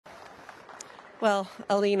Well,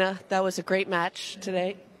 Elina, that was a great match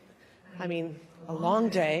today. I mean, a long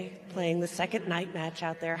day playing the second night match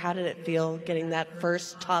out there. How did it feel getting that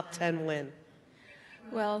first top 10 win?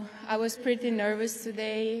 Well, I was pretty nervous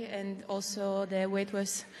today, and also the wait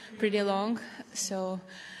was pretty long. So,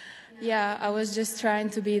 yeah, I was just trying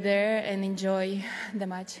to be there and enjoy the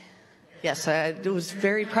match. Yes, it was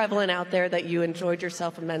very prevalent out there that you enjoyed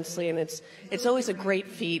yourself immensely, and it's always a great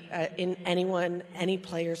feat in any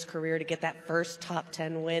player's career to get that first top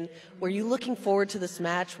 10 win. Were you looking forward to this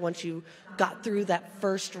match once you got through that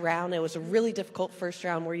first round? It was a really difficult first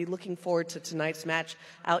round. Were you looking forward to tonight's match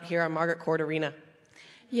out here on Margaret Court Arena?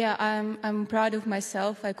 Yeah, I'm proud of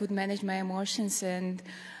myself. I could manage my emotions, and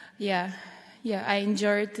yeah, I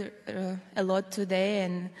enjoyed a lot today,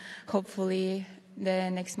 and hopefully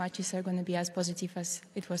the next matches are going to be as positive as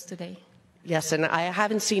it was today. Yes, and I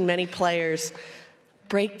haven't seen many players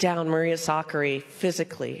break down Maria Sakkari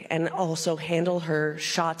physically and also handle her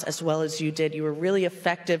shots as well as you did. You were really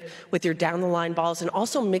effective with your down-the-line balls and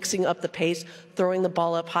also mixing up the pace, throwing the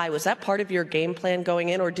ball up high. Was that part of your game plan going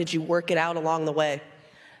in, or did you work it out along the way?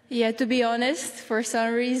 Yeah, to be honest, for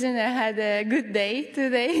some reason I had a good day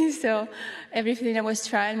today, so everything I was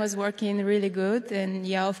trying was working really good. And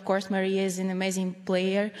yeah, of course, Maria is an amazing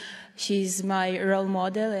player. She's my role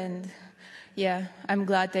model, and yeah, I'm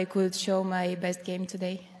glad I could show my best game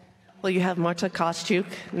today. Well, you have Marta Kostyuk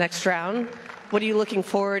next round. What are you looking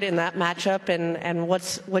forward in that matchup, and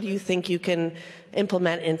what do you think you can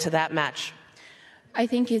implement into that match? I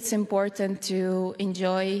think it's important to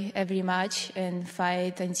enjoy every match and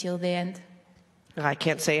fight until the end. I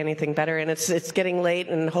can't say anything better, and it's getting late,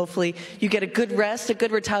 and hopefully you get a good rest, a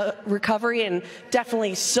good recovery, and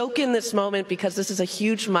definitely soak in this moment because this is a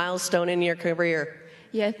huge milestone in your career.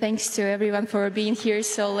 Yeah, thanks to everyone for being here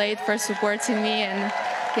so late, for supporting me, and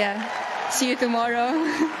yeah, see you tomorrow.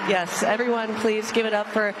 Yes, everyone please give it up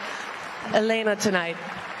for Elina tonight.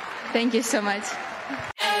 Thank you so much.